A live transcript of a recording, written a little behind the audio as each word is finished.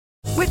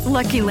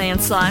Lucky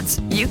Land Slots,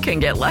 you can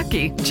get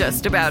lucky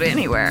just about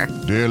anywhere.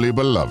 Dearly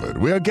beloved,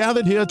 we are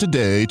gathered here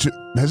today to...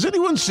 Has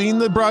anyone seen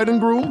the bride and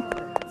groom?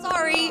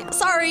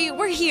 Sorry,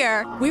 we're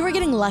here. We were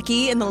getting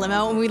lucky in the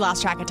limo and we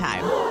lost track of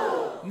time.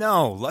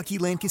 No, Lucky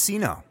Land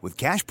Casino, with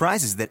cash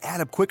prizes that add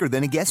up quicker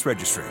than a guest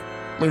registry.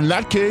 In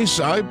that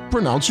case, I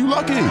pronounce you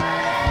lucky.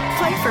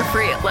 Play for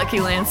free at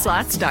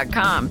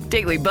LuckyLandSlots.com.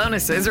 Daily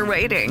bonuses are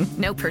waiting.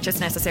 No purchase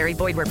necessary.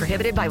 Void where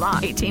prohibited by law.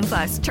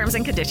 18+. Terms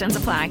and conditions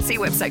apply. See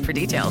website for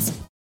details.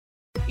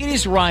 It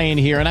is Ryan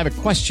here, and I have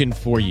a question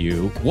for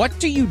you. What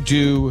do you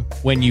do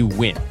when you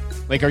win?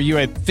 Like, are you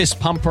a fist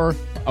pumper,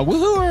 a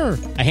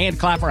woohooer, a hand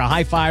clapper, a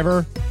high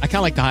fiver? I kind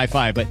of like the high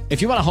five, but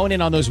if you want to hone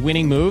in on those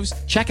winning moves,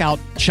 check out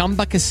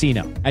Chumba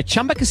Casino. At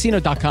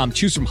ChumbaCasino.com,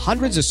 choose from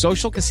hundreds of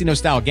social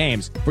casino-style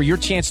games for your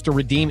chance to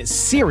redeem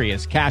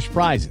serious cash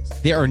prizes.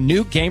 There are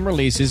new game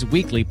releases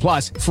weekly,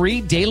 plus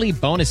free daily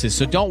bonuses,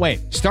 so don't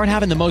wait. Start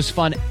having the most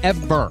fun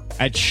ever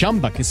at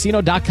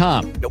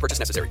ChumbaCasino.com. No purchase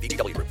necessary.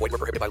 VGW. Void where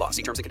prohibited by law.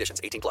 See terms and conditions.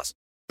 18+.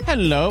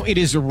 Hello, it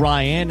is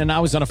Ryan, and I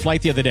was on a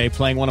flight the other day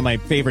playing one of my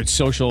favorite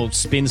social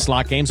spin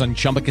slot games on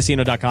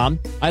ChumbaCasino.com.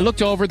 I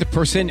looked over at the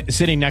person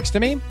sitting next to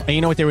me, and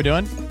you know what they were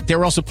doing? They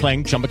were also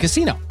playing Chumba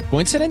Casino.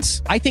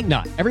 Coincidence? I think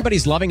not.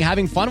 Everybody's loving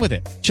having fun with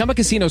it. Chumba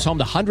Casino is home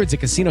to hundreds of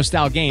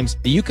casino-style games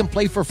that you can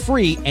play for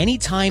free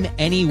anytime,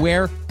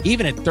 anywhere,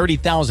 even at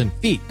 30,000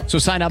 feet. So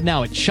sign up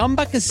now at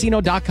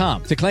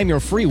ChumbaCasino.com to claim your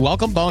free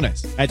welcome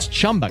bonus. That's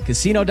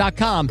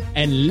ChumbaCasino.com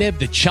and live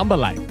the Chumba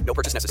life. No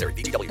purchase necessary.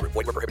 VGW. Void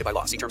where prohibited by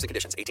law. See terms and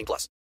conditions.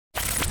 18+.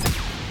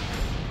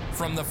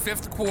 From the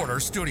Fifth Quarter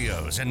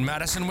Studios in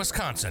Madison,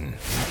 Wisconsin,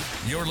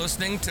 you're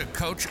listening to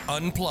Coach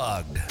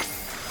Unplugged.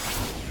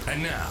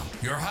 And now,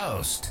 your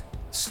host,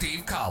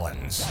 Steve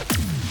Collins.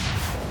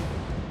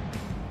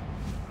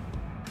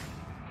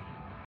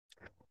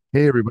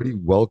 Hey, everybody.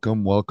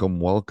 Welcome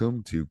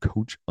to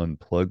Coach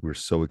Unplugged. We're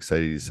so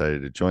excited you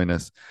decided to join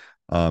us.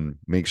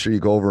 Make sure you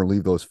go over and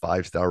leave those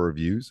 5-star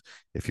reviews.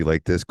 If you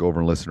like this, go over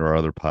and listen to our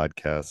other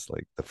podcasts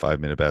like the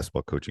 5-Minute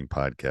Basketball Coaching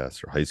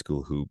Podcast or High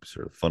School Hoops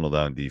or Funnel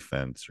Down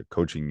Defense or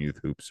Coaching Youth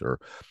Hoops or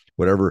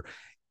whatever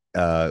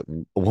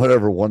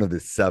one of the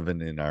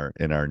 7 in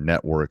our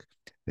network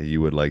that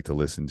you would like to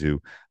listen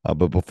to.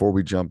 But before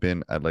we jump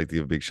in, I'd like to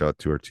give a big shout out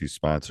to our 2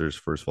 sponsors.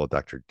 First of all,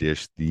 Dr.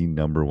 Dish, the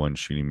 #1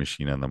 shooting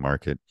machine on the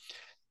market.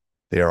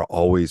 They are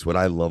always, what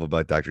I love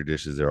about Dr.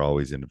 Dish is they're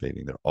always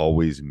innovating. They're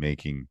always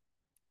making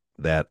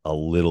that a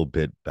little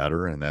bit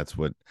better. And that's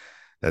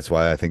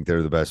why I think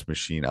they're the best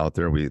machine out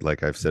there.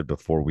 Like I've said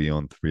before, we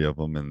own 3 of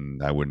them,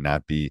 and I would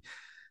not be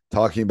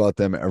talking about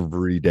them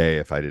every day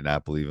if I did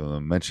not believe in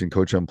them. Mention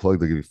Coach Unplugged,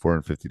 they'll give you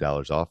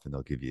 $450 off, and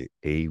they'll give you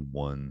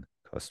A1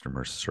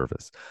 customer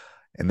service.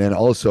 And then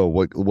also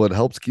what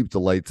helps keep the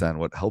lights on,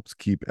 what helps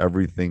keep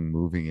everything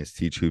moving is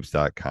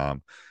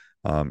teachhoops.com.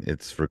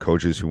 It's for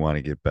coaches who want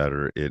to get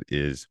better. It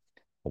is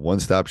a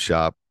one-stop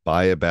shop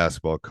by a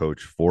basketball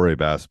coach for a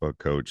basketball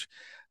coach.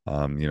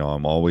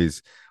 I'm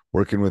always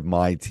working with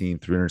my team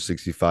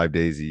 365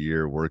 days a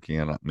year, working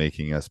on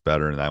making us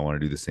better. And I want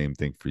to do the same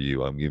thing for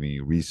you. I'm giving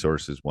you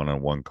resources,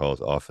 one-on-one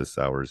calls, office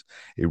hours,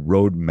 a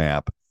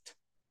roadmap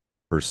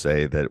per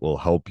se that will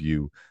help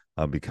you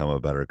become a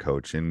better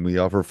coach. And we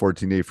offer a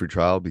 14-day free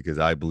trial because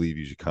I believe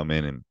you should come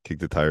in and kick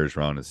the tires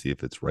around and see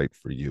if it's right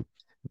for you.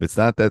 If it's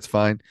not, that's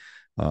fine.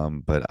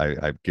 But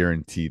I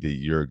guarantee that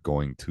you're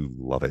going to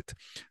love it.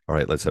 All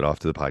right, let's head off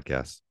to the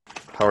podcast.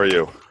 How are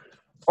you?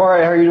 All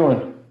right, how are you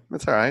doing?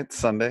 It's all right. It's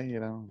Sunday,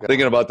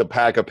 Thinking about the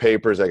pack of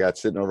papers I got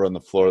sitting over on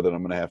the floor that I'm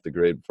going to have to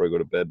grade before I go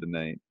to bed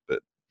tonight.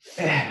 But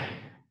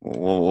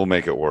we'll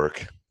make it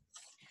work.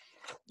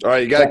 All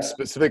right, you got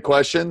specific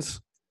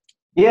questions?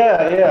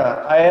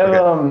 Yeah. I have.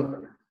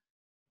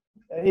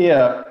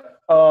 Okay.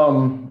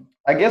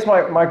 I guess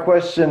my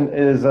question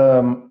is,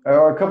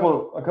 or a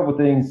couple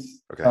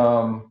things that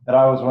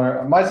I was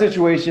wondering. My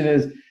situation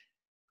is,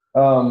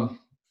 I'm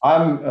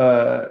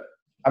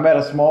at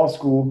a small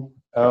school.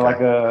 Like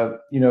a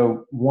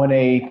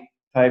 1A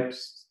type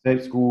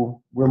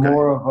school. We're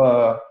more of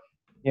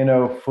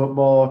a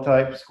football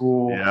type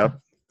school. Yep.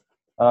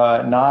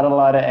 Not a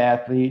lot of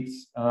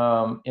athletes.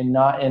 And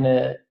not in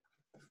a.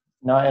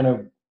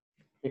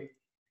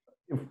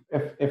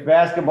 If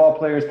basketball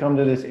players come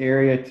to this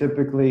area,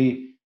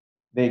 typically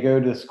they go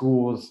to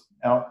schools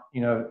out.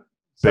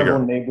 Several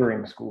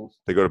neighboring schools.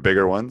 They go to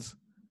bigger ones.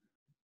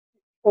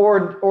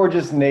 Or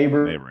just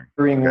neighboring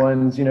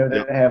ones.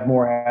 That have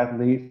more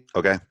athletes.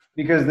 Okay.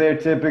 Because they're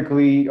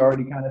typically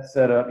already kind of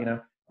set up,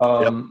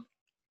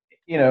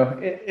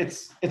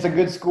 it's a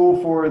good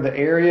school for the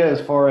area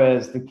as far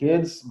as the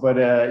kids, but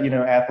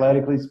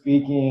athletically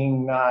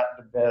speaking, not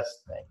the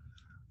best thing.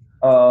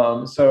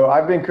 So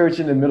I've been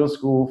coaching in middle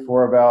school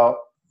for about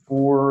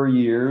 4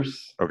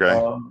 years.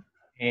 Okay.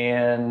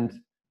 And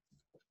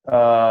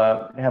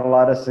had a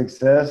lot of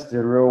success, did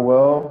real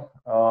well.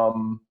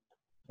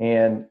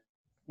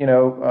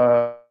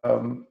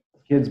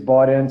 Kids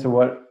bought into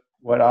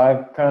what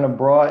I've kind of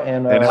brought.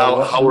 And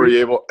how were you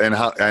able,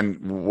 and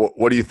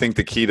what do you think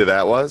the key to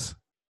that was?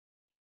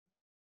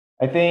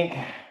 I think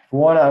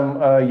one,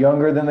 I'm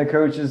younger than the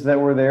coaches that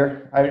were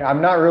there.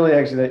 I'm not really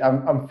actually.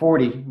 I'm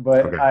 40,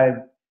 but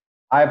Okay.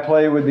 I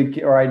play with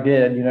or I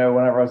did,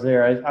 whenever I was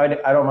there.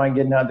 I don't mind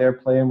getting out there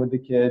playing with the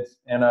kids.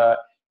 And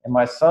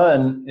my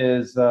son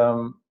is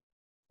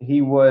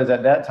he was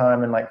at that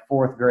time in like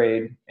 4th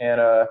grade, and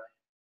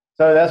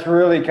so that's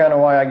really kind of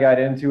why I got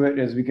into it,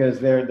 is because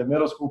the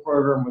middle school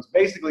program was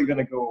basically going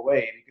to go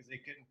away because they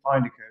couldn't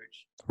find a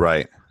coach.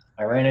 Right.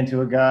 I ran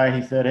into a guy.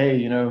 He said,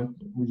 "Hey,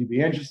 would you be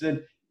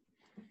interested?"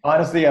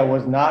 Honestly, I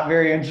was not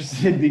very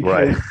interested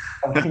because,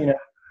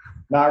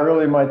 not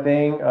really my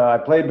thing. I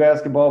played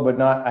basketball,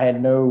 but I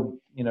had no,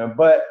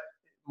 but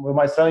with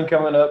my son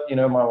coming up,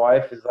 my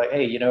wife is like,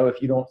 "Hey,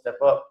 if you don't step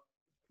up,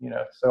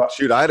 so."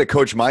 Shoot, I had to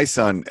coach my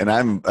son, and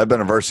I've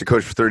been a varsity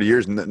coach for 30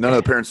 years, and none of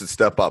the parents would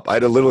step up. I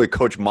had to literally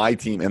coach my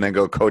team and then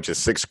go coach a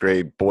 6th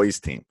grade boys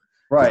team.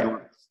 Right.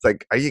 It's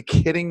like, are you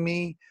kidding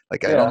me?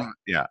 Like, I don't.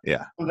 Yeah.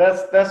 So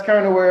that's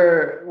kind of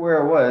where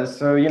it was.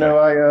 So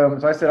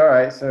so I said, all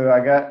right. So I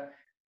got,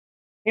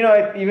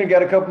 I even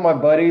got a couple of my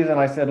buddies, and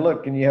I said,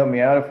 look, can you help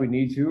me out if we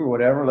need to or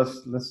whatever?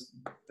 Let's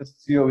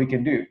see what we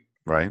can do.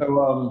 Right.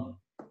 So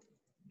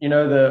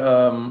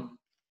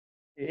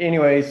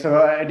anyway,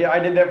 so I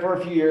did that for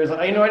a few years.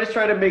 I just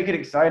tried to make it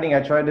exciting.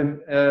 I tried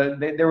to.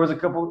 There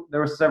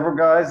were several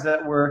guys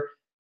that were,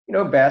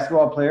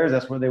 basketball players.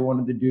 That's what they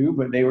wanted to do,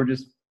 but they were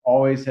just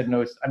always had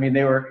no. I mean,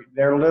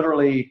 they're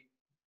literally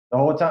the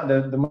whole time.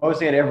 The most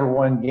they had ever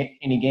won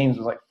any games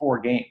was like 4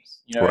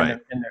 games. Right.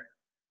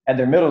 At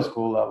their middle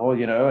school level,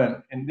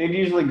 and they'd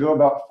usually go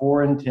about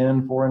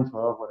 4-10,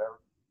 4-12,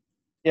 whatever.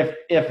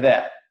 If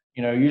that,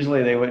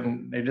 usually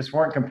they just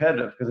weren't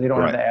competitive because they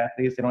don't have the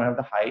athletes, they don't have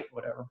the height,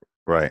 whatever.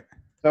 Right.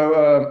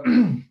 So,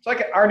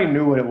 I already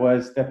knew what it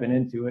was stepping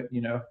into it,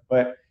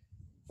 but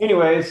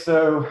anyway,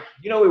 so,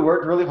 we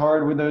worked really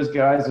hard with those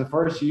guys. The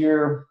first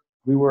year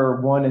we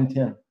were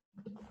 1-10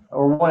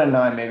 or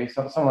 1-9, maybe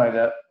something like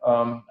that.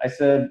 I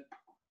said,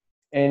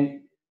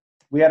 and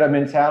we had a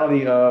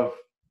mentality of,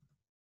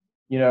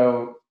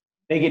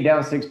 they get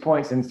down 6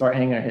 points and start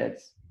hanging their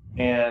heads,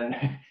 and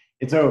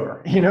it's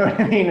over. You know what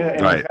I mean?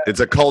 And right. It's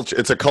a culture.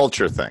 It's a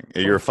culture thing.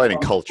 You're fighting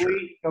culture.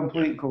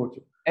 Complete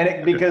culture.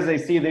 And because they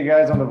see the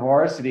guys on the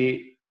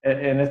varsity,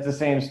 and it's the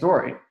same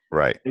story.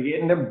 Right. They're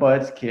getting their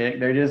butts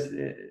kicked. They're just,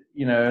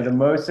 the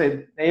most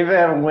they've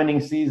had a winning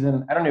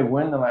season. I don't know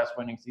when the last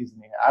winning season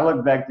they had. I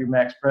look back through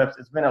Max Preps.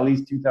 It's been at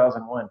least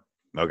 2001.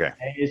 Okay.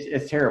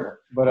 It's terrible.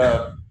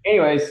 But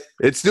anyways.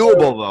 It's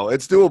doable though.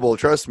 It's doable.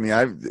 Trust me.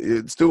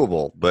 It's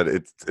doable, but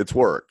it's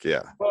work.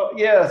 Yeah. Well,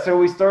 yeah.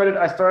 So I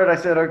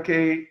said,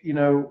 okay,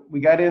 we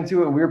got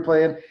into it. We were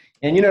playing,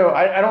 and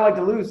I don't like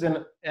to lose,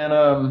 and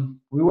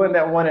we went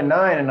that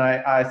 1-9, and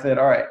I said,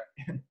 all right,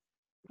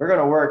 we're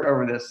gonna work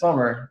over this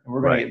summer, and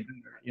we're gonna get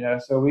better.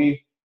 So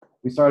we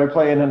started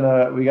playing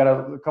we got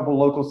a couple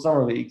local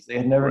summer leagues. They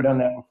had never done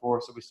that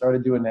before, so we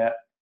started doing that.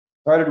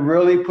 Started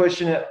really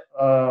pushing it,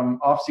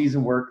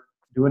 off-season work,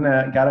 doing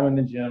that, got them in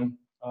the gym.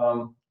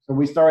 So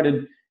we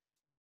started,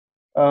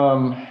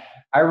 I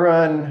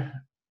run,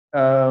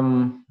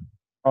 on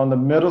the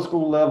middle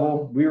school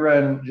level, we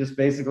run just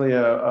basically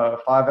a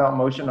 5-out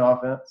motion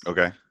offense.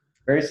 Okay.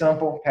 Very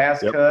simple,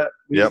 pass cut.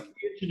 We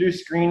introduce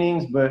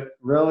screenings, but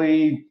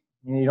really,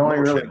 you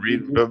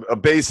don't a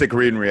basic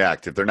read and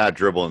react. If they're not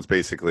dribbling, it's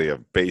basically a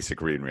basic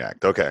read and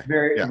react. Okay.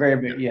 Very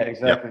big. Yeah,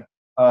 exactly. Yep.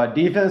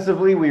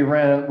 Defensively, we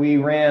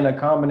ran a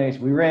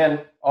combination.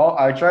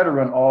 I try to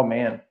run all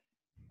man,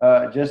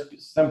 just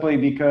simply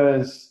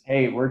because,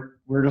 hey, we're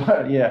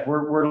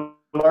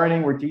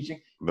learning, we're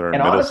teaching, they're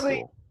and honestly,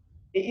 school.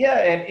 Yeah,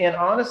 and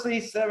honestly,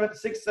 6th,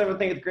 7th,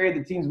 8th grade,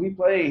 the teams we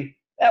play,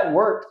 that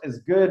worked as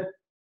good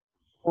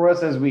for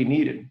us as we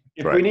needed.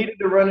 If we needed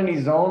to run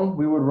any zone,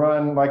 we would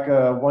run like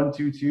a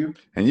 1-2-2.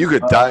 And you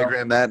could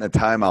diagram that in a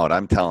timeout.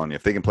 I'm telling you,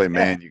 if they can play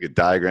man, you could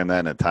diagram that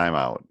in a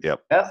timeout.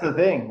 Yep. That's the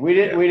thing. We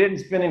didn't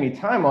spend any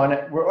time on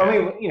it.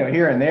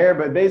 Here and there,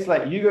 but basically,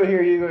 like, you go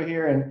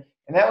here, and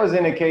that was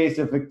in a case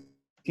if a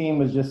team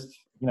was just,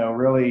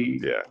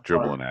 really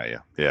dribbling at you.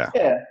 Yeah.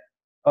 Yeah.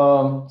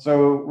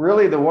 So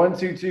really the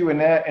 1-2-2 and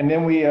that, and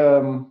then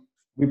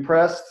we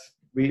pressed.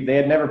 They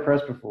had never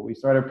pressed before. We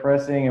started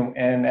pressing,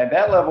 and at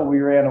that level we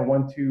ran a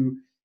 1-2.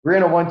 We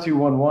ran a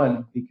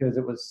 1-2-1-1 because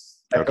it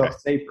was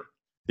felt safer.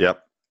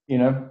 Yep.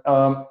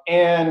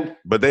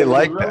 But they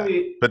like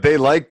that. But they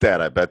like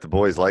that. I bet the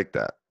boys like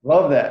that.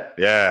 Love that.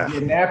 Yeah. We're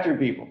getting after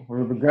people.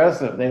 We're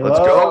progressive. Let's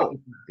go.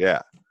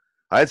 Yeah.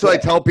 That's what I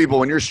tell people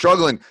when you're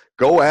struggling.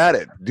 Go at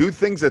it. Do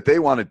things that they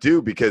want to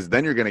do, because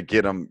then you're going to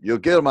get them. You'll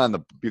get them on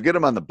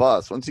the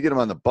bus. Once you get them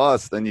on the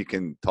bus, then you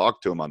can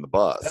talk to them on the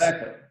bus.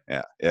 Exactly.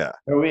 Yeah.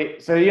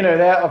 So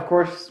that, of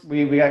course,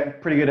 we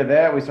got pretty good at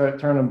that. We started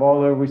turning the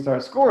ball over. We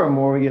started scoring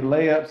more. We get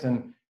layups,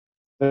 and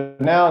so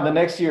now the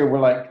next year we're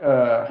like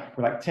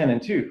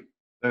 10-2.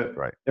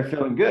 So they're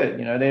feeling good.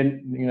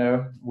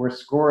 We're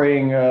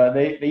scoring.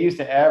 They used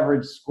to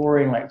average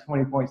scoring like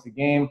 20 points a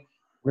game.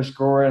 We're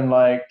scoring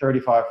like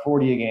 35,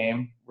 40 a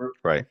game.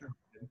 Right.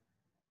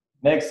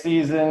 Next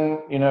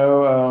season,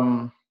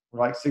 we're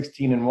like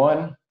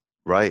 16-1.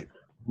 Right.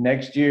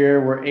 Next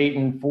year we're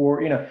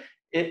 8-4. You know,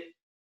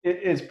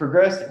 it's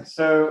progressing.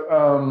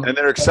 So and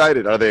they're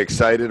excited. Are they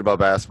excited about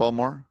basketball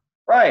more?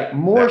 Right,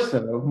 more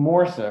so.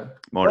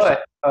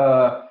 But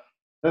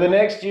for the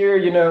next year,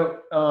 you know,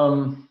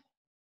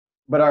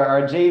 but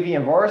our JV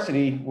and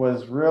varsity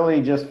was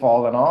really just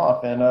falling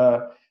off, and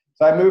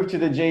so I moved to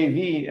the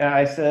JV, and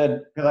I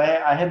said, because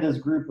I had this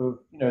group of,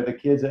 you know, the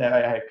kids that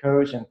I had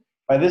coached, and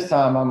by this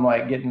time I'm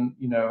like getting,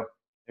 you know,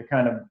 they're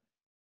kind of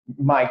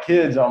my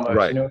kids almost,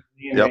 right.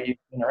 You know, you've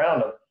been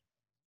around them,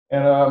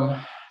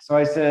 and so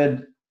I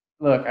said,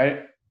 look,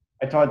 I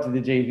talked to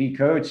the JV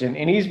coach,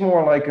 and he's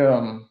more like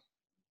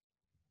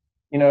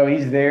you know,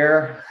 he's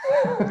there.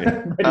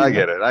 I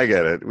get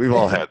it. We've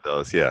all had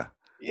those, yeah.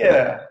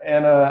 Yeah,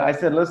 and I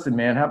said, listen,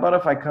 man, how about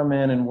if I come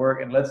in and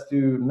work, and let's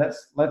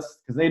because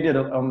they did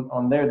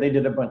on there, they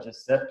did a bunch of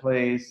set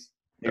plays.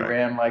 They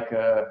ran like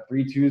a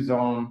 3-2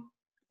 zone,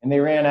 and they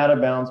ran out of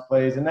bounds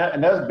plays, and that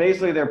was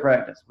basically their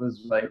practice,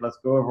 was like, let's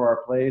go over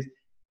our plays.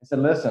 I said,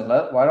 listen,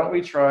 why don't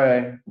we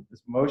try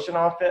this motion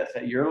offense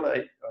on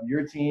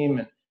your team,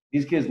 and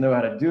these kids know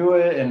how to do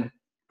it, and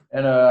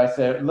I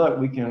said, look,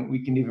 we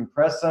can even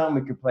press them.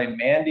 We can play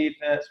man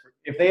defense.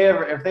 If they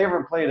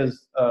ever played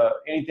as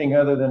anything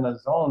other than a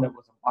zone, it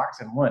was a box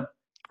and one.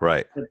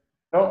 Right.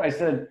 I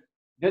said,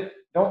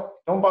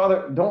 don't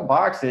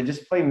box it.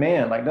 Just play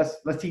man. Like let's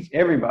teach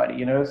everybody,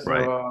 you know. So,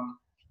 right.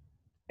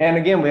 And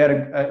again, we had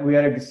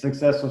a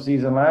successful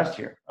season last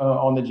year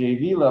on the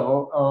JV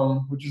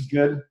level, which is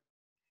good.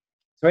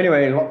 So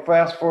anyway,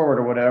 fast forward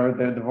or whatever,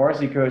 the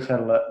varsity coach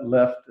had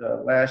left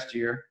last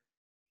year.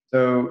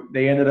 So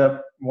they ended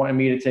up wanting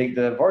me to take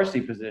the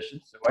varsity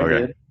position. So I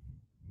did.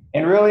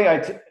 And really,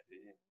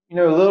 you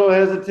know, a little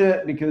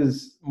hesitant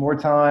because more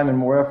time and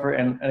more effort.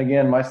 And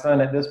again, my son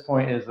at this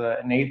point is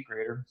an 8th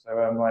grader. So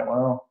I'm like,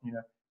 well, you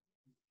know.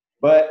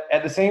 But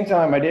at the same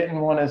time, I didn't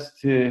want us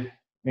to,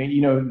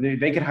 you know,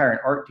 they could hire an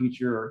art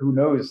teacher or who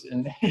knows.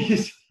 And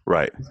he's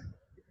right.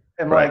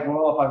 And like,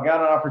 well, if I've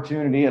got an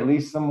opportunity, at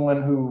least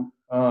someone who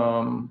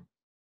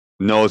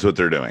knows what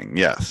they're doing.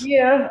 Yes.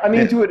 Yeah, I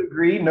mean, to a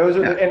degree, knows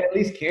what and at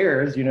least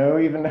cares. You know,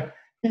 even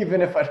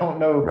if I don't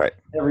know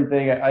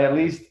everything, I at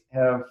least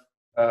have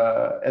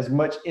as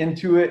much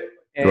into it.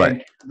 And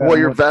right. Well,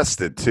 you're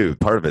vested too.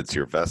 Part of it's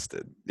you're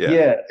vested. Yeah.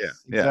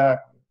 Yes,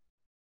 exactly.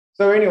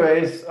 So,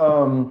 anyways,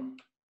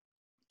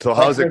 so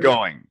how's it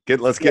going?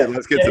 Let's get to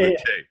the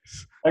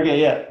chase.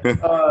 Okay,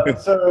 yeah.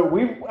 So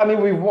we've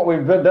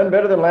done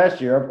better than last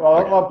year.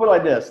 I'll put it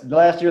like this: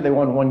 last year they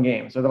won 1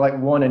 game, so they're like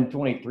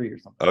 1-23 or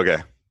something.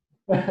 Okay.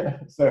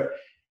 So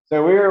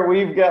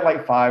we've got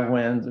like 5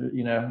 wins,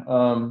 you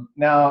know.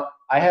 Now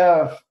I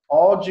have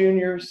all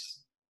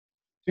juniors,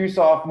 2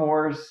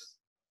 sophomores,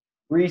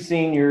 3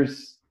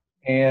 seniors,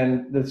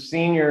 and the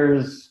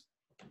seniors,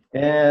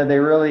 they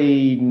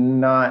really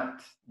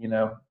not, you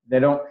know, they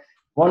don't.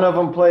 One of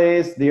them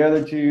plays, the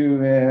other 2,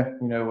 you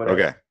know,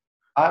 whatever. Okay.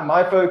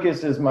 My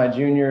focus is my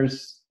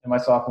juniors and my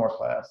sophomore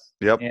class.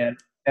 Yep.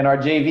 And our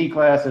JV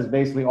class is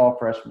basically all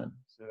freshmen.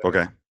 So,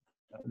 okay.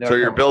 So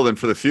you're building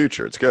for the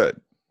future. It's good.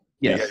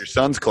 Yes. Your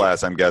son's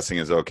class, I'm guessing,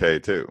 is okay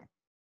too.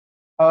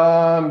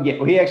 Yeah.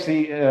 Well, he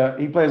actually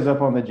he plays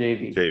up on the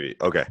JV. JV.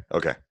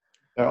 Okay.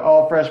 So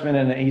all freshmen,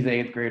 and he's an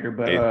 8th grader.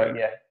 But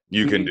yeah.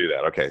 You can do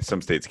that. Okay.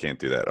 Some states can't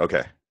do that.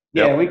 Okay.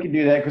 Yeah, we can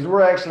do that because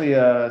we're actually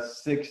a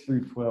 6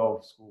 through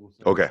 12 school.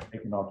 So okay.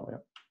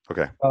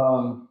 Okay.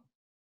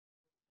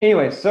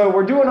 Anyway, so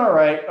we're doing all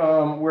right.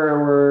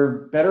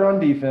 We're better on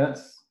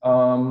defense.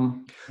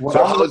 So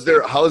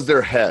how's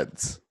their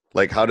heads?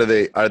 Like, are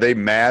they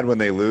mad when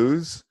they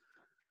lose?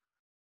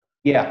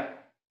 Yeah.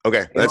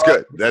 Okay, that's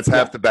good. That's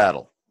half the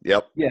battle.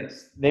 Yep.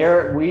 Yes,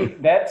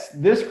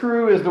 this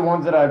crew is the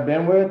ones that I've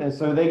been with, and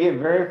so they get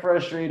very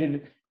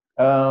frustrated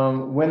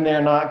when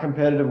they're not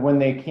competitive, when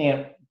they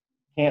can't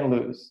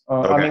lose.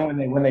 I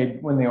mean,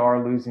 when they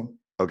are losing.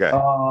 Okay.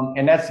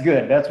 And that's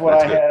good. That's what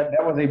I had.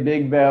 That was a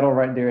big battle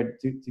right there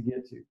to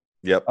get to.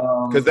 Yep.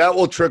 Because that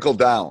will trickle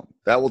down.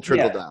 Down.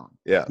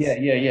 Yes.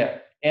 Yeah.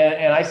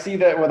 And I see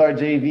that with our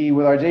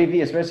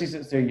JV, especially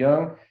since they're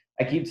young.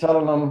 I keep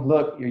telling them,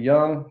 look, you're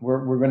young.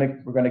 We're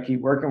gonna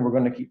keep working. We're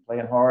gonna keep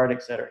playing hard,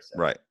 et cetera, et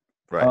cetera.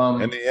 Right.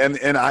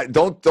 And I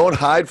don't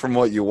hide from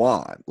what you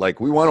want. Like,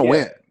 we want to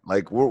win.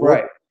 Like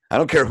we're I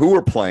don't care who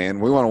we're playing.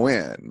 We want to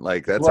win.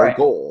 Like, that's our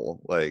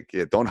goal. Like,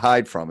 don't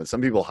hide from it.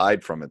 Some people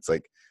hide from it. It's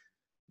like,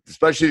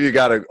 especially if you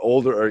got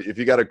if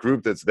you got a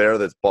group that's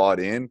bought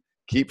in,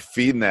 keep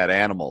feeding that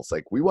animal. It's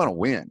like, we want to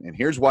win, and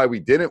here's why we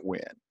didn't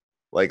win.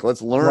 Like,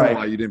 let's learn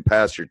why you didn't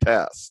pass your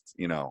test.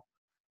 You know.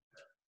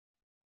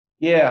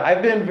 Yeah,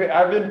 I've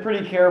been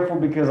pretty careful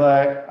because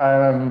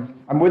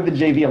I'm with the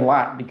JV a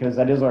lot because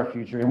that is our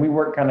future, and we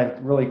work kind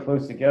of really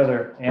close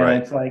together.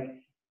 And it's like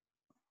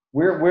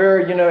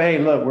we're you know, hey,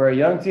 look, we're a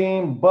young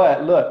team,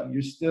 but look,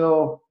 you're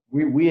still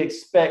we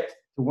expect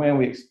to win.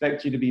 We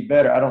expect you to be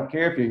better. I don't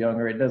care if you're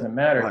younger; it doesn't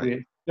matter.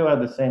 We still have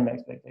the same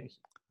expectation.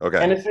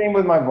 Okay. And the same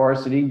with my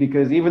varsity,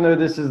 because even though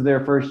this is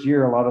their first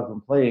year, a lot of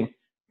them playing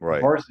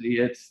varsity,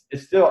 I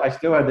still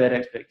have that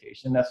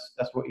expectation.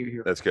 That's what you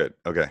hear. That's good.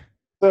 Okay.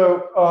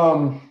 So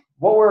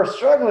what we're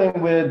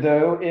struggling with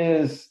though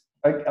is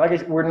like I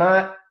said,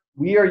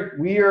 we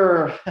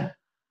are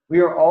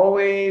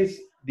always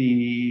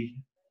the.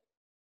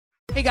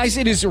 Hey guys,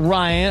 it is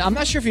Ryan. I'm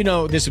not sure if you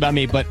know this about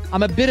me, but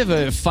I'm a bit of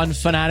a fun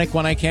fanatic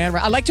when I can.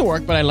 I like to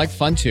work, but I like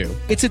fun too.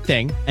 It's a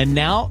thing. And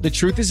now the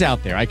truth is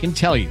out there. I can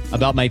tell you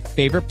about my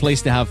favorite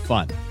place to have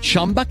fun.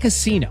 Chumba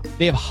Casino.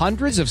 They have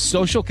hundreds of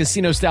social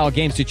casino style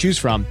games to choose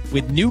from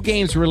with new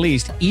games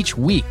released each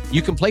week.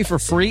 You can play for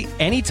free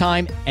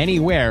anytime,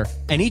 anywhere.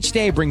 And each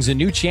day brings a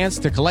new chance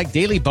to collect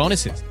daily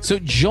bonuses. So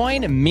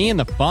join me in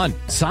the fun.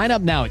 Sign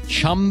up now at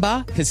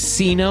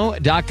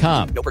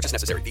ChumbaCasino.com. No purchase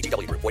necessary.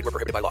 VGW Group. Void where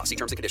prohibited by law. See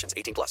terms and conditions.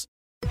 18+.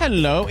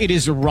 Hello, it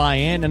is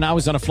Ryan, and I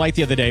was on a flight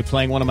the other day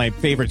playing one of my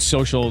favorite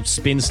social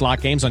spin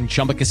slot games on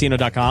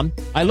ChumbaCasino.com.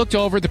 I looked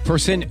over at the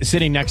person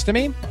sitting next to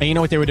me, and you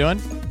know what they were doing?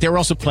 They were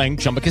also playing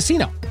Chumba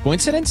Casino.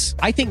 Coincidence?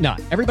 I think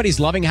not. Everybody's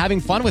loving having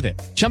fun with it.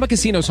 Chumba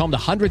Casino is home to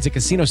hundreds of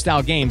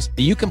casino-style games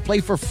that you can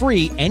play for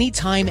free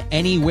anytime,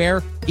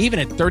 anywhere, even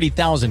at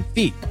 30,000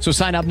 feet. So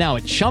sign up now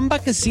at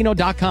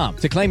ChumbaCasino.com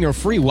to claim your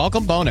free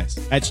welcome bonus.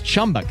 That's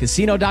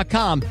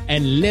ChumbaCasino.com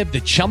and live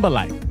the Chumba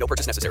life. No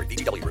purchase necessary.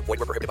 VGW Group. Void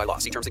where prohibited by law.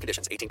 See terms and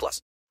conditions.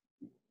 18+.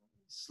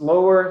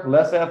 Slower,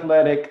 less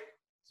athletic,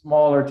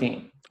 smaller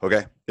team.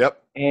 Okay.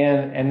 Yep.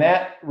 And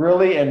that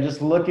really, and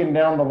just looking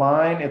down the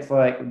line, it's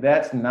like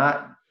that's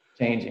not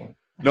changing.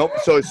 Nope.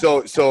 So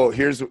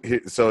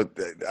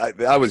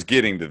I was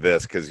getting to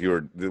this because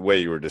the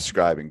way you were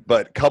describing,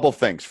 but a couple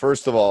things.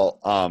 First of all,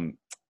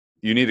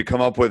 you need to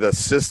come up with a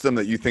system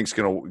that you think is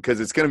going to,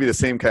 because it's going to be the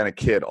same kind of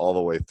kid all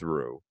the way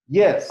through.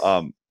 Yes.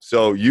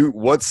 So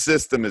what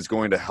system is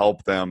going to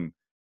help them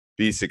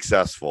be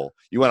successful?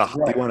 You want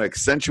to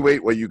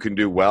accentuate what you can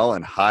do well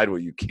and hide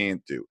what you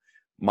can't do.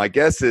 My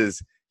guess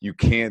is you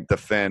can't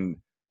defend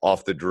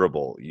off the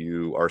dribble.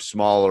 You are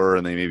smaller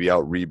and they maybe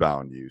out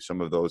rebound you.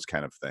 Some of those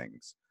kind of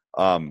things.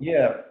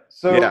 Yeah.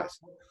 So yes.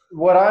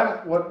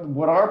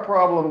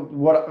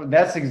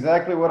 That's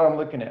exactly what I'm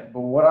looking at.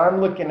 But what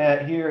I'm looking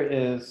at here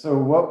is, so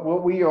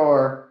what we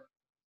are,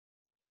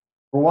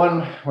 for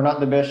one, we're not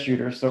the best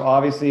shooters. So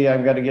obviously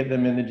I've got to get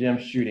them in the gym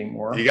shooting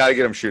more. You got to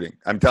get them shooting.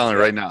 I'm telling you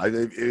right now,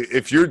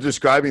 if you're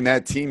describing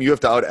that team, you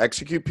have to out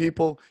execute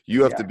people.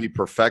 You have to be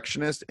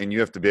perfectionist, and you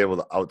have to be able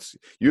to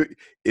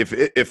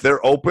if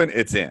they're open,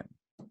 it's in.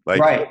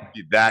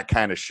 That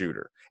kind of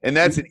shooter. And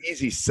that's an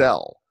easy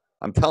sell.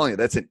 I'm telling you,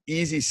 that's an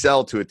easy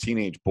sell to a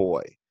teenage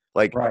boy.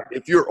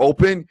 If you're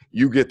open,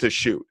 you get to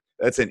shoot.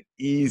 That's an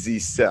easy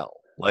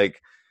sell.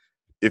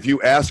 If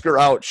you ask her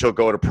out, she'll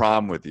go to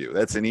prom with you.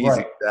 That's an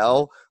easy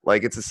sell.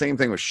 It's the same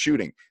thing with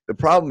shooting. The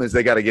problem is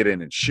they got to get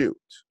in and shoot,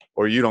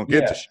 or you don't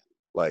get to shoot.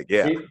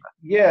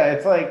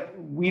 It's like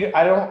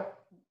I don't.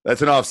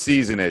 That's an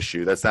off-season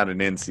issue. That's not an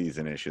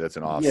in-season issue. That's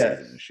an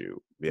off-season issue.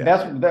 Yeah.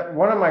 That's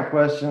one of my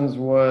questions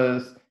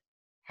was,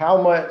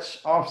 how much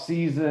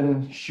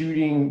off-season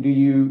shooting do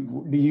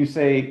you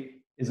say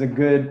is a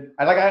good?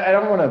 I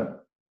don't want to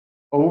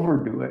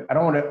overdo it. I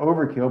don't want to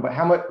overkill. But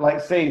how much?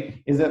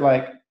 Say, is it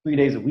 3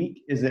 days a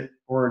week? Is it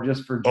or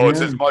just for June? Oh,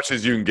 it's as much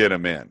as you can get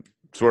them in.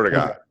 Swear to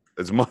God,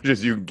 as much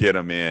as you can get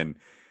them in.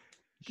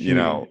 You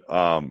know,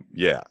 I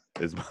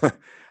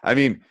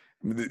mean,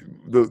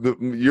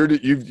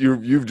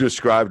 you've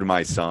described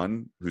my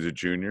son, who's a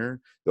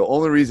junior. The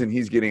only reason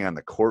he's getting on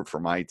the court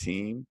for my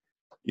team,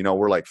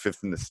 we're fifth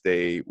in the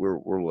state.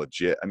 We're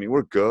legit. I mean,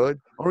 we're good.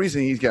 The only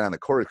reason he's getting on the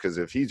court is because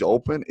if he's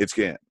open, it's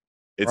in.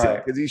 It's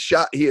in because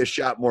he has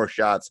shot more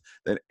shots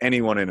than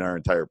anyone in our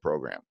entire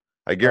program.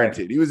 I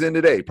guarantee it. He was in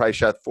today. He probably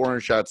shot 400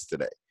 shots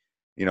today.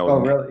 Oh,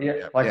 really?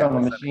 Yeah.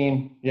 On the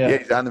machine. Yeah,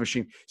 he's on the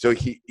machine. So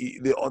he's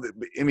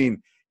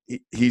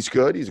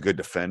good. He's a good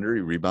defender.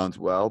 He rebounds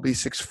well. But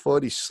he's 6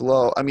 foot. He's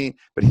slow. I mean,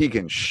 but he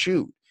can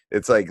shoot.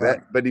 It's like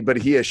that. But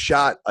he has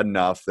shot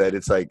enough that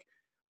it's like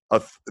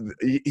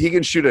he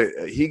can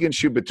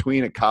shoot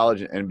between a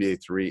college and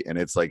NBA 3, and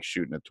it's like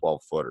shooting a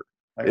 12-footer.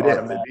 It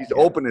is. He's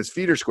open. His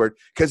feet are squared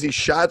because he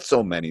shot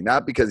so many,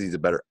 not because he's a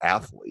better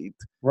athlete.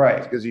 Right.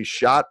 It's because he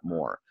shot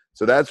more.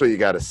 So that's what you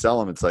got to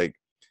sell him. It's like,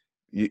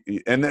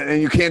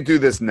 and you can't do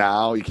this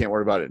now. You can't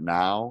worry about it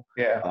now.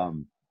 Yeah.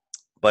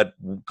 But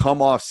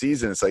come off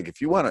season, it's like,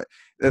 if you want to,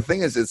 the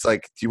thing is, it's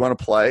like, do you want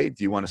to play?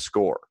 Do you want to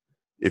score?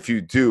 If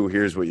you do,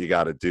 here's what you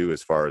got to do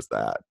as far as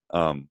that.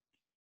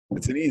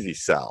 It's an easy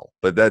sell,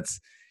 but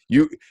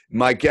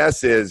my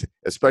guess is,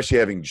 especially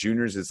having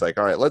juniors, it's like,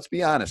 all right, let's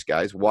be honest,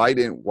 guys. Why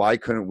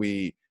couldn't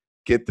we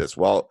get this?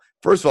 Well,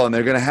 first of all, and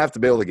they're going to have to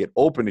be able to get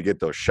open to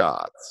get those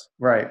shots.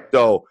 Right.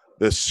 So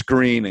the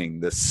screening,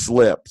 the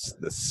slips,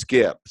 the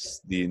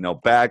skips, the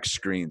back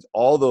screens,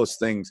 all those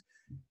things,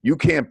 you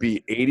can't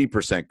be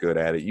 80% good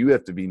at it. You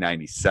have to be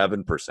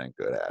 97%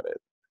 good at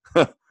it.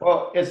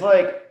 Well, it's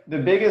like the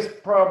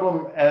biggest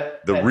problem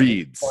at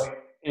reads point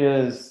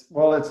is,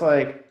 it's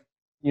like,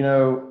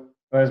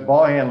 there's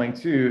ball handling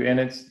too, and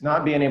it's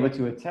not being able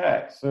to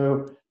attack.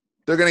 So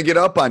they're going to get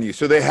up on you.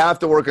 So they have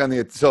to work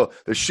on so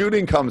the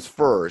shooting comes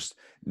first.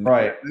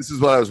 Right. This is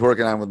what I was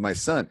working on with my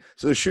son.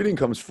 So the shooting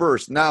comes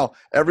first. Now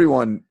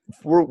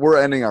we're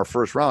ending our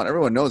first round.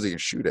 Everyone knows they can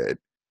shoot it.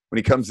 when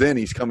he comes in,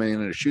 he's coming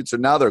in to shoot. So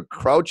now they're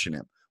crouching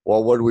him.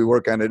 Well, what do we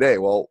work on today?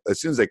 Well, as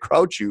soon as they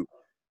crouch you,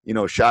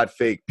 shot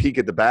fake, peek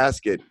at the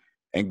basket,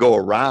 and go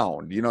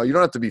around. You don't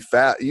have to be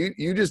fast.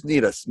 You just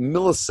need a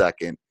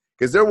millisecond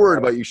because they're worried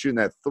about you shooting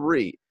that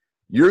three.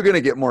 You're going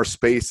to get more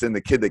space than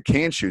the kid that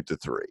can shoot the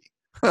three.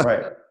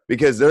 Right.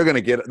 Because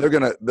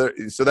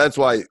so that's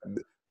why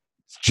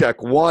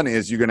check one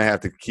is you're going to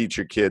have to teach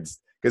your kids.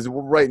 Because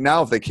right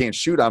now, if they can't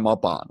shoot, I'm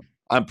up on them.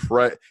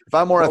 If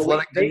I'm more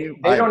athletic than you,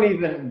 they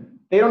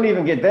don't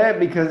even get that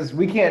because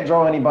we can't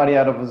draw anybody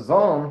out of a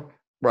zone.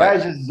 Right.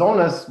 Guys just zone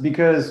us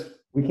because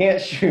we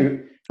can't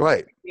shoot.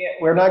 Right.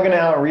 We're not going to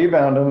out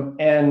rebound them.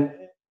 And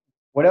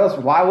what else?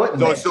 Why wouldn't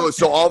they? So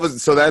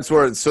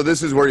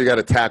this is where you got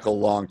to tackle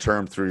long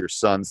term through your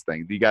son's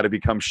thing. You got to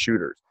become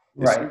shooters.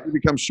 As soon as you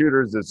become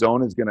shooters, the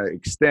zone is going to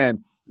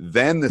extend.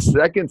 Then the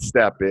second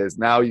step is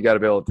now you got to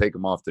be able to take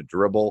them off the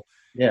dribble.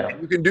 Yeah.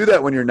 And you can do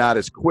that when you're not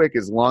as quick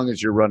as long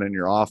as you're running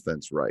your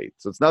offense right.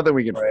 So it's nothing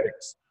we can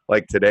fix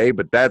like today,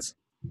 but that's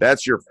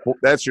your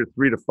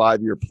 3 to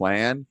 5 year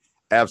plan.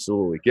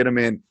 Absolutely. Get them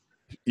in.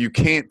 You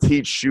can't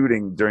teach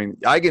shooting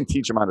I can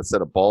teach them how to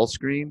set a ball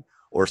screen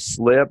or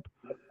slip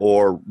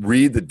or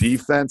read the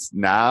defense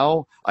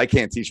now. I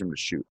can't teach them to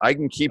shoot. I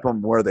can keep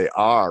them where they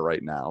are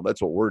right now.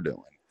 That's what we're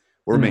doing.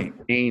 We're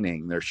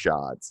maintaining their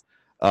shots.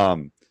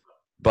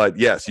 But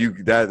yes,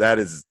 that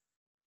is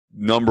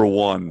number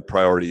one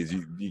priority is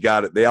you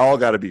got it. They all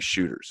got to be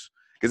shooters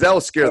because that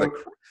will scare them.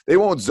 They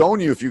won't zone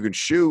you if you can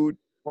shoot.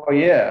 Well,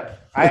 yeah,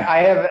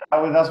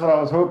 that's what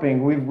I was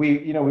hoping. We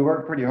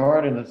worked pretty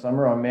hard in the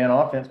summer on man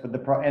offense, but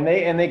and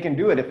they can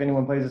do it if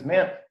anyone plays this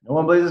man. No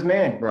one plays this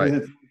man.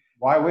 Right.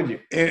 Why would you?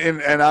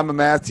 And I'm a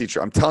math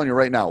teacher. I'm telling you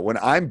right now, when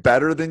I'm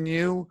better than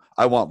you,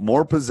 I want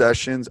more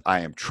possessions. I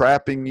am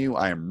trapping you.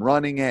 I am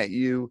running at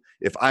you.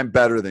 If I'm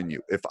better than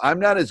you, if I'm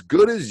not as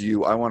good as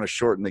you, I want to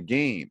shorten the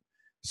game.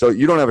 So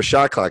you don't have a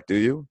shot clock, do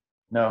you?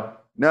 No.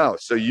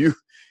 So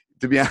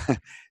to be honest,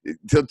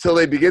 till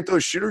they get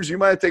those shooters, you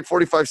might have to take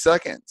 45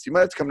 seconds. You might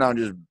have to come down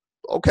and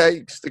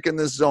just, stick in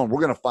this zone.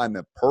 We're going to find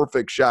the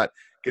perfect shot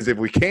because if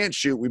we can't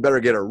shoot, we better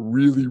get a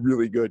really,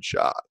 really good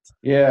shot.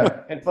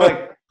 Yeah, it's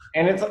like.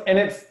 And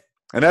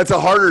that's a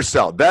harder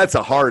sell. That's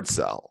a hard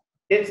sell.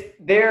 They've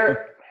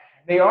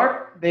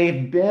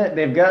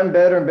gotten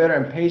better and better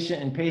and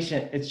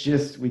patient. It's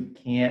just we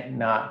can't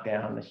knock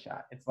down the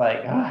shot. It's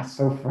like it's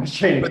so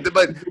frustrating. But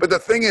the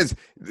thing is,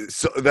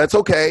 so that's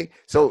okay.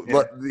 So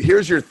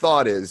here's your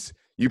thought: is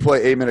you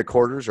play 8-minute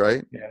quarters,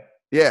 right? Yeah.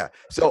 Yeah.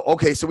 So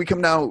so we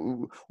come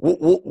down.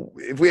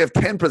 If we have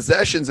 10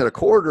 possessions in a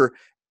quarter,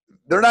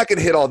 they're not going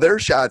to hit all their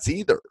shots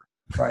either.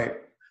 Right.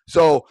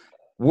 So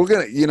we're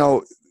gonna,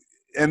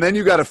 and then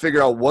you got to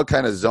figure out what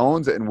kind of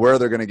zones and where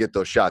they're going to get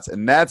those shots,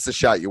 and that's the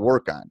shot you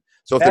work on.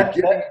 So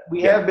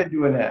we have been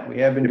doing that.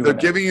 If they're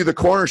giving you the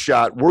corner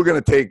shot, we're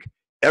going to take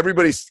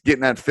everybody's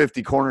getting at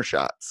 50 corner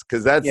shots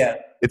because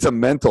it's a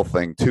mental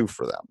thing too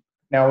for them.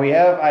 Now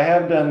I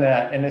have done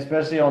that, and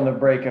especially on the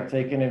break, I've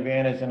taken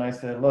advantage and I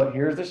said, look,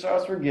 here's the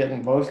shots we're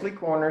getting, mostly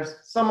corners,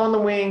 some on the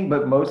wing,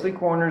 but mostly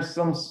corners,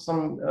 some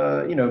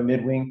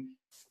mid wing.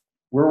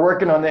 We're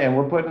working on that, and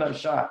we're putting up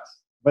shots.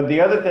 But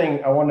the other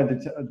thing I wanted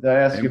to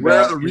ask you about.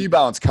 Where are the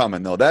rebounds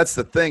coming, though? That's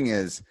the thing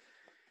is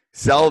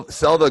sell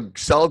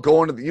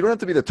going to you don't have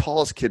to be the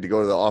tallest kid to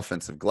go to the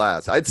offensive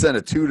glass. I'd send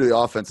a 2 to the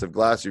offensive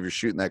glass if you're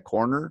shooting that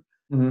corner.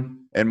 Mm-hmm.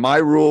 And my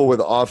rule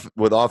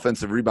with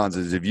offensive rebounds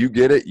is if you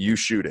get it, you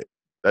shoot it.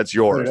 That's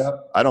yours.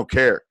 I don't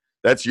care.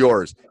 That's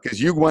yours because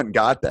you went and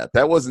got that.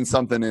 That wasn't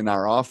something in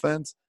our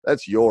offense.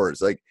 That's yours.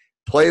 Like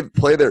play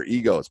their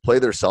egos, play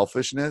their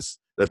selfishness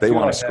that they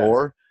want to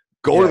score.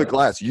 Go to the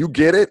glass. You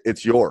get it.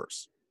 It's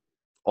yours.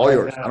 All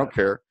yours. I don't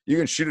care. You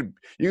can shoot it.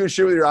 You can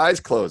shoot with your eyes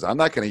closed. I'm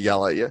not going to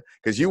yell at you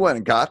because you went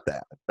and got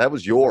that. That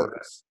was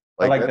yours.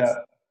 I like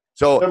that.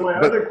 So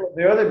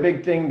the other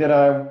big thing that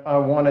I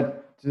wanted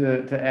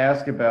to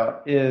ask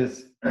about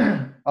is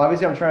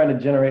obviously I'm trying to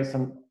generate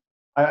some.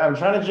 I'm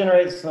trying to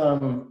generate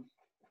some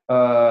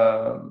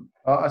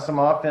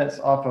offense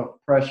off of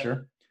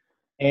pressure,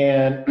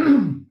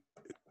 and.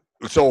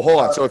 So hold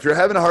on. So if you're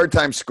having a hard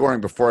time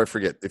scoring, before I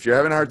forget, if you're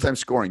having a hard time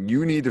scoring,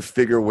 you need to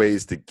figure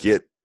ways to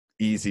get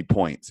easy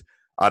points,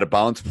 out of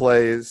bounds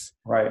plays,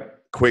 right?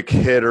 Quick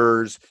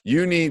hitters.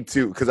 You need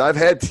to, because I've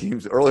had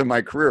teams early in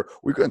my career,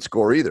 we couldn't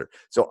score either.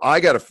 So I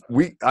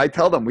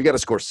tell them we got to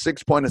score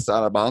 6 points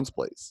out of bounds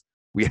plays.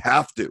 We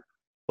have to,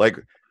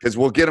 because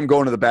we'll get them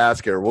going to the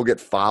basket or we'll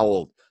get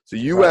fouled. So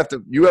you have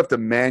to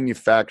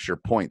manufacture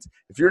points.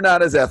 If you're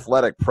not as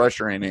athletic,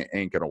 pressure ain't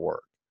going to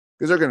work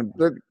because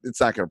it's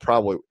not going to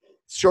probably.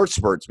 Short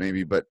spurts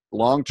maybe, but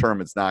long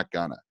term it's not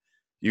gonna.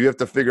 You have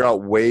to figure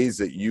out ways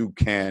that you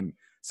can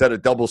set a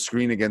double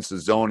screen against the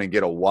zone and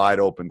get a wide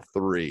open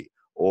 3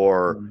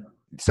 or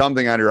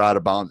something on your out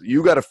of bounds.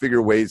 You got to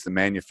figure ways to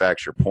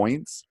manufacture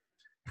points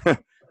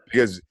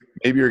because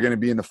maybe you're going to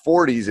be in the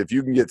 40s. If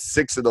you can get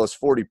 6 of those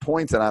 40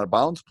 points and out of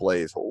bounds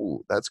plays,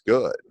 that's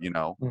good.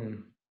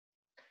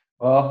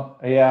 Well,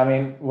 yeah. I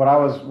mean, what I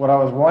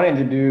was wanting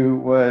to do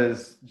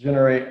was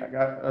generate.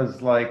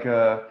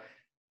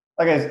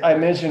 Like I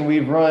mentioned,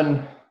 we've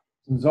run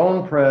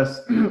zone press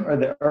or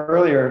the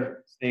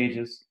earlier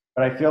stages,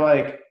 but I feel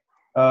like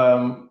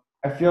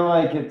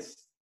it's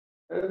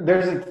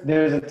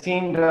there's a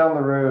team down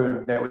the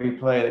road that we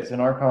play that's in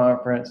our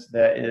conference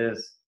that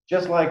is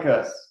just like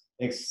us,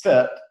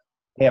 except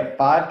they have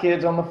 5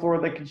 kids on the floor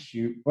that can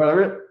shoot.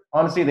 Well,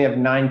 honestly, they have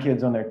 9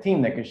 kids on their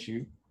team that can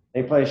shoot.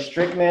 They play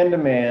strict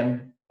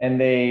man-to-man, and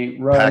they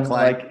run pack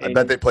line. like I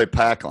bet they play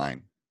pack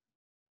line.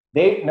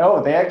 They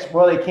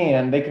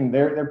can.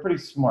 They're pretty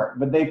smart,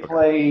 but they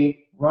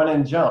play run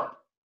and jump.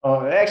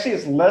 Actually,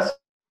 it's less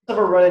of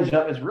a run and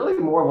jump. It's really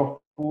more of a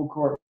full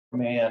court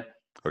man.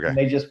 Okay. And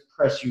they just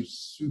press you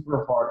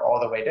super hard all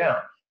the way down.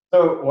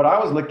 So what I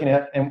was looking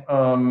at, and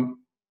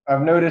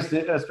I've noticed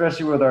it,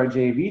 especially with our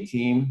JV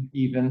team,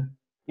 even,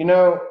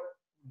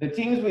 the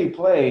teams we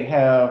play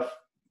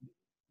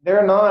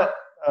they're not,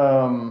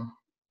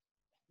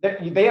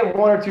 they have 1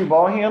 or 2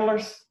 ball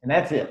handlers, and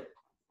that's it.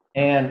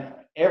 And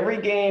every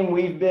game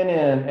we've been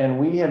in, and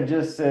we have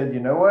just said, you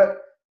know what,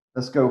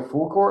 let's go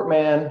full court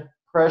man,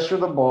 pressure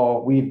the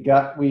ball.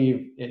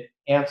 It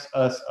amps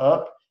us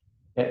up.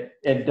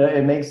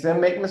 It makes them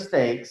make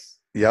mistakes.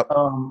 Yep.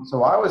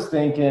 So I was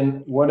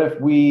thinking, what if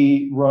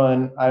we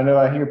run? I know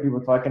I hear people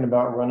talking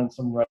about running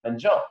some run and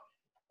jump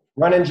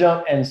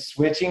and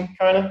switching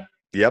kind of.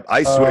 Yep.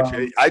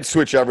 I'd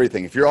switch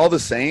everything. If you're all the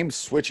same,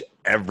 switch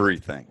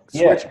everything.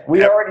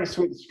 We already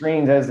switch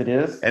screens as it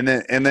is. And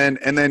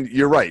then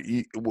you're right.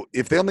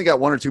 If they only got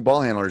 1 or 2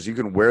 ball handlers, you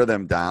can wear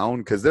them down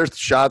because their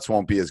shots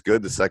won't be as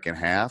good the second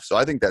half. So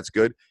I think that's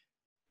good.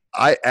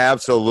 I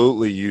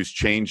absolutely use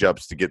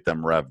change-ups to get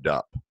them revved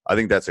up. I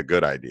think that's a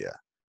good idea.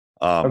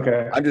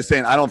 Okay. I'm just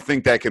saying I don't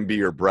think that can be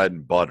your bread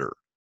and butter.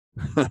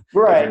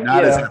 Right. You're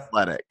not as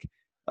athletic.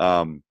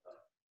 Well,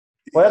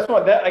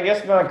 that's I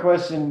guess my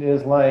question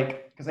is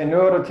because I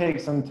know it'll take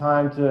some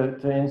time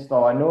to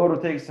install. I know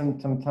it'll take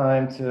some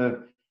time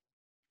to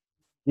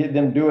get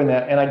them doing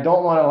that. And I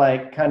don't want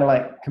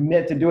to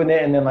commit to doing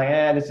that and then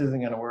this isn't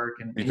going to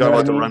work. And you talking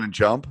about the run and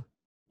jump?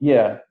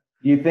 Yeah.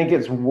 Do you think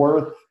it's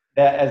worth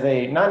that as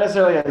not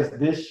necessarily as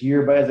this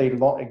year, but as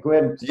go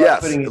ahead and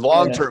start putting it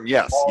long term,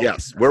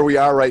 yes. Where we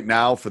are right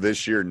now for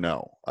this year,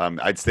 no.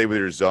 I'd stay with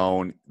your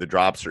zone. The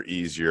drops are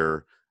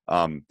easier.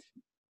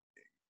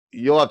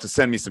 You'll have to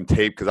send me some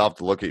tape because I'll have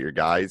to look at your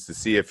guys to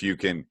see if you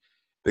can.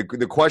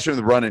 The question of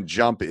the run and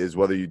jump is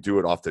whether you do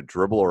it off the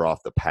dribble or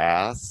off the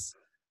pass.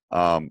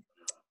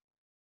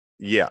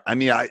 Yeah, I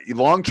mean,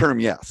 long term,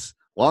 yes.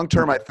 Long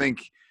term, I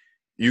think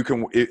you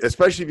can,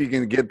 especially if you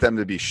can get them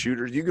to be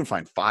shooters. You can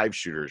find 5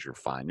 shooters, you're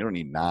fine. You don't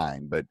need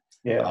 9, but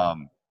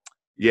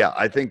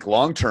I think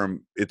long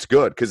term it's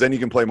good because then you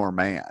can play more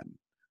man.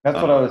 That's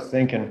what I was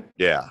thinking.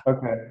 Yeah.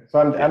 Okay. So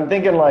I'm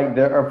thinking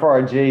for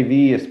our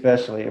JV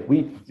especially, if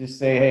we just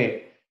say,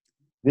 hey,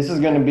 this is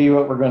going to be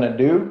what we're going to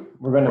do.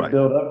 We're going to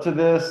build up to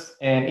this.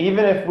 And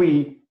even if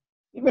we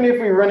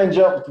run and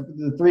jump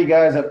the 3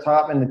 guys up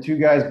top and the 2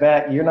 guys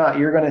back, you're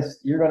going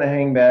to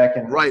hang back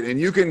and right. And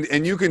you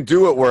can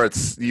do it where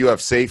you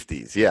have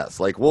safeties. Yes.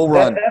 Like we'll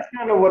run. That's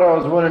kind of what I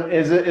was wondering.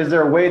 Is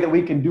there a way that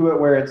we can do it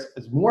where it's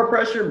more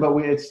pressure, but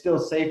it's still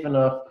safe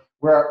enough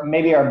where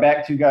maybe our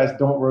back 2 guys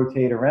don't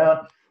rotate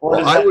around?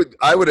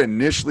 I would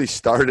initially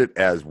start it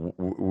as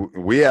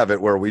we have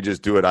it where we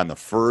just do it on the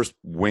first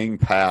wing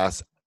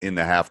pass in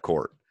the half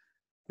court.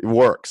 It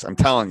works. I'm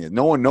telling you,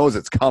 no one knows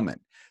it's coming.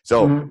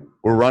 So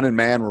we're running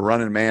man,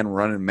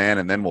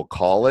 and then we'll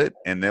call it,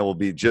 and it will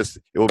be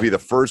the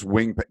first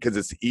wing because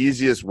it's the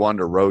easiest one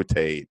to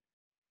rotate,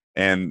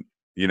 and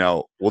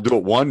we'll do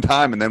it one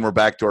time, and then we're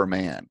back to our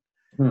man.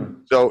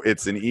 So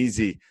it's an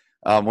easy.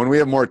 When we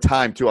have more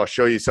time too, I'll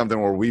show you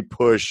something where we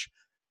push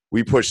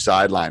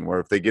sideline. Where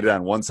if they get it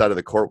on one side of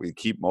the court, we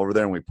keep them over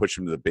there, and we push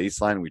them to the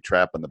baseline, and we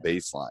trap on the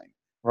baseline.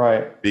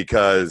 Right.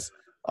 Because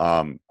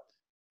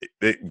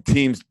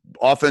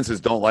offenses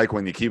don't like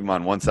when you keep them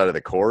on one side of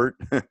the court.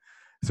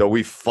 So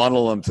we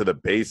funnel them to the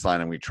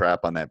baseline and we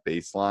trap on that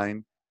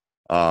baseline.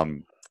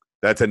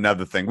 That's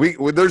another thing.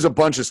 There's a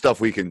bunch of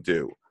stuff we can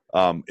do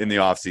in the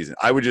off season.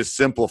 I would just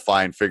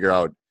simplify and figure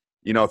out,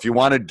 if you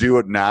want to do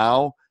it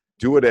now,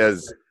 do it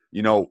as,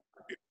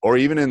 or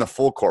even in the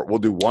full court, we'll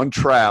do one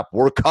trap.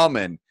 We're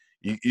coming.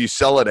 You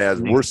sell it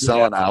as we're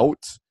selling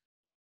out.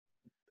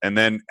 And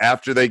then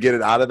after they get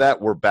it out of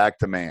that, we're back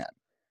to man.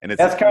 And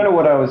that's kind of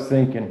what I was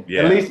thinking.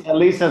 Yeah. At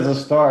least as a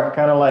start,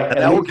 kind of like and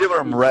that will get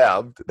them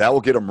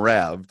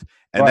revved.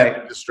 And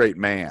then a straight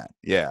man.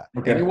 Yeah.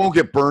 Okay. And you won't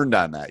get burned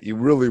on that. You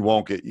really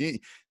won't get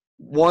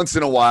once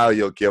in a while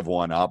you'll give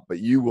one up, but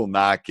you will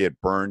not get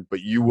burned,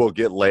 but you will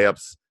get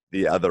layups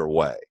the other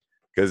way.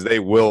 Because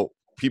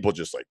people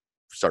just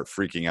start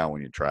freaking out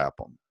when you trap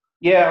them.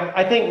 Yeah,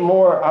 I think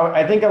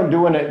I'm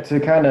doing it to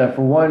kind of,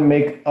 for one,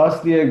 make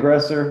us the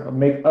aggressor,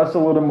 make us a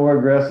little more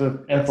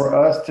aggressive, and for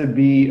us to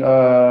be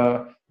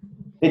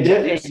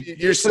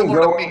You're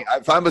similar to me.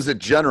 If I was a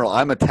general,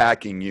 I'm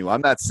attacking you.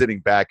 I'm not sitting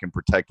back and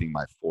protecting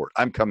my fort.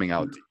 I'm coming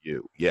out to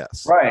you.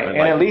 Yes. Right. And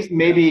at least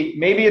maybe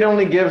it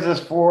only gives us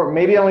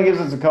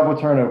a couple of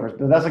turnovers,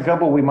 but that's a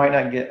couple we might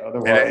not get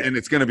otherwise. And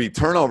it's going to be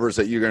turnovers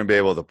that you're going to be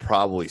able to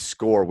probably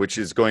score, which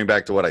is going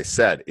back to what I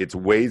said. It's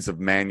ways of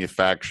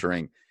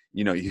manufacturing.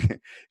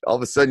 All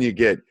of a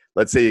sudden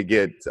let's say you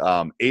get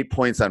 8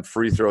 points on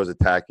free throws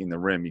attacking the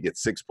rim. You get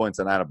 6 points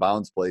on out of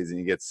bounds plays, and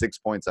you get 6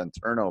 points on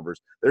turnovers.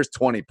 There's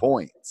 20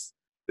 points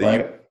that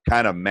you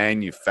kind of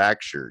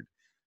manufactured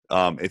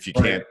if you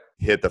can't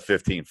hit the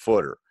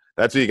 15-footer.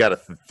 That's what you got to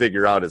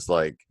figure out is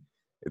like,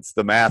 it's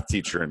the math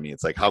teacher in me.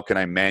 It's like, how can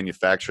I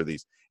manufacture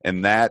these?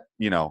 And that,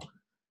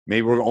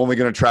 maybe we're only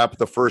going to trap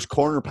the first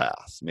corner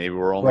pass. Maybe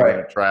we're only going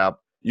to trap.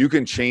 You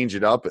can change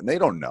it up, and they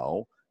don't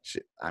know.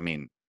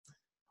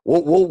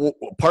 We'll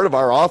part of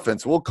our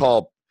offense, we'll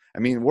call.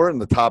 We're in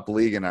the top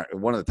league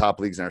one of the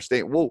top leagues in our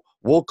state.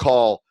 We'll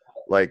call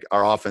like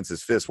our offense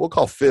is fist. We'll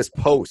call fist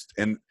post,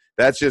 and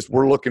that's just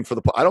we're looking for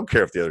the. I don't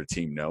care if the other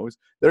team knows.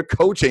 Their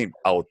coach ain't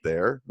out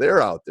there.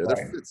 They're out there.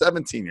 They're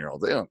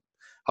 17-year-olds. They don't.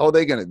 How are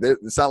they gonna?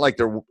 It's not like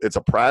it's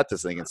a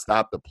practice thing and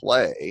stop the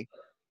play.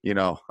 I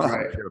don't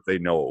care if they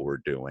know what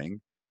we're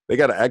doing. They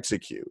got to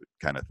execute,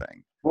 kind of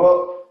thing.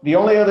 Well, the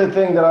only other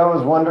thing that I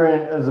was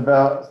wondering is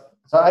about.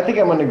 So I think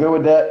I'm going to go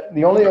with that.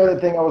 The only other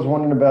thing I was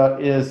wondering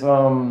about is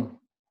I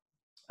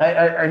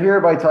hear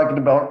everybody talking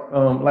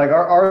about like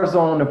our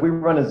zone. If we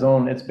run a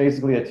zone, it's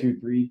basically a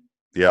 2-3.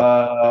 Yeah.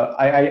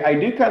 I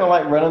do kind of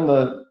like running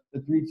the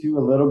 3-2 a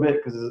little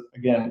bit because,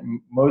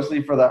 again,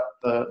 mostly for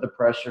the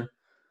pressure.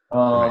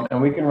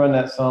 And we can run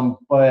that some.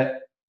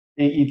 But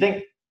you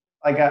think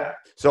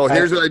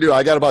here's what I do.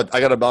 I got about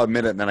a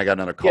minute, and then I got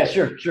another call. Yeah,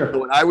 sure. So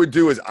what I would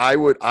do is I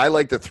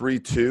like the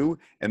 3-2,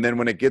 and then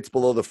when it gets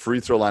below the free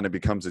throw line, it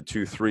becomes a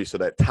 2-3. So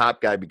that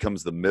top guy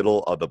becomes the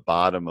middle of the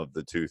bottom of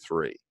the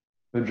 2-3.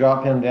 So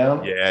drop him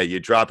down. Yeah, you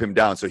drop him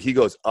down, so he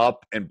goes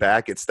up and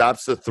back. It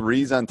stops the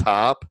threes on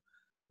top,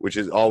 which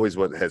is always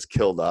what has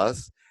killed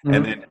us.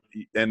 Mm-hmm.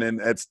 And then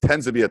it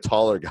tends to be a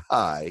taller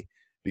guy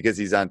because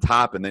he's on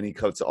top, and then he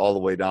cuts all the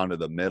way down to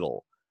the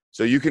middle.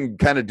 So you can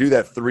kind of do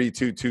that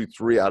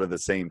 3-2-2-3 out of the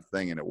same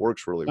thing, and it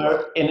works really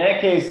well. In that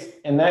case,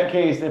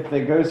 if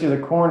it goes to the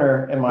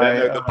corner,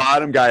 the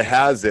bottom guy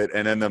has it,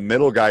 and then the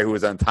middle guy who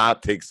is on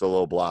top takes the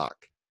low block.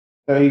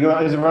 So he's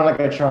run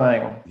like a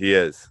triangle. He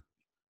is.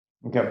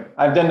 Okay,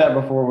 I've done that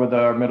before with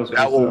our middle school.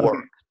 That will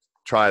work.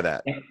 Try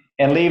that.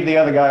 And leave the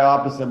other guy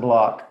opposite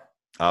block.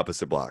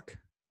 Opposite block.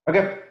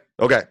 Okay.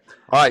 All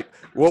right.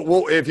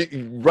 We'll if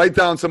you write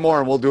down some more,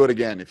 and we'll do it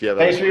again. If you have.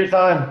 Thanks for your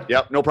time.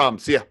 Yep, no problem.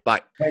 See ya.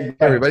 Bye. Hey,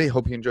 everybody.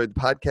 Hope you enjoyed the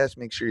podcast.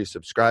 Make sure you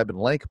subscribe and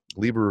like.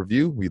 Leave a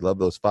review. We love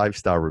those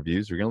 5-star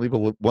reviews. We're gonna leave a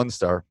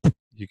 1-star.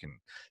 You can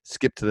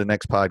skip to the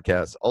next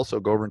podcast.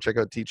 Also, go over and check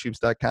out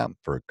teachhoops.com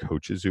for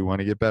coaches who want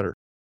to get better.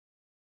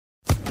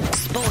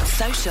 Sports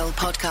Social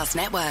Podcast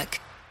Network.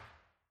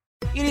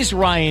 It is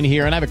Ryan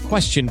here, and I have a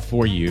question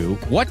for you.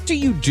 What do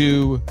you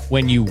do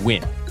when you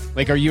win?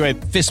 Like, are you a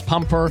fist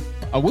pumper,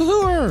 a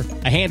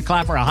woohooer, a hand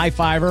clapper, a high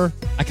fiver?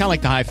 I kind of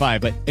like the high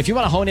five, but if you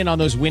want to hone in on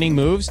those winning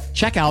moves,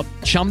 check out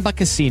Chumba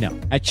Casino.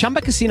 At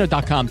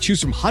ChumbaCasino.com, choose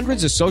from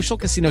hundreds of social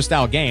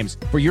casino-style games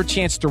for your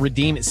chance to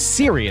redeem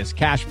serious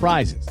cash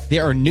prizes.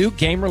 There are new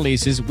game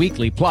releases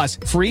weekly, plus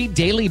free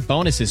daily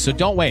bonuses, so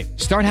don't wait.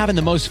 Start having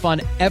the most fun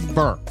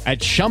ever at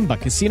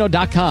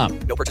ChumbaCasino.com.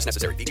 No purchase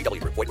necessary.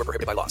 VGW Group. Void where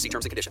prohibited by law. See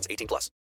terms and conditions. 18+.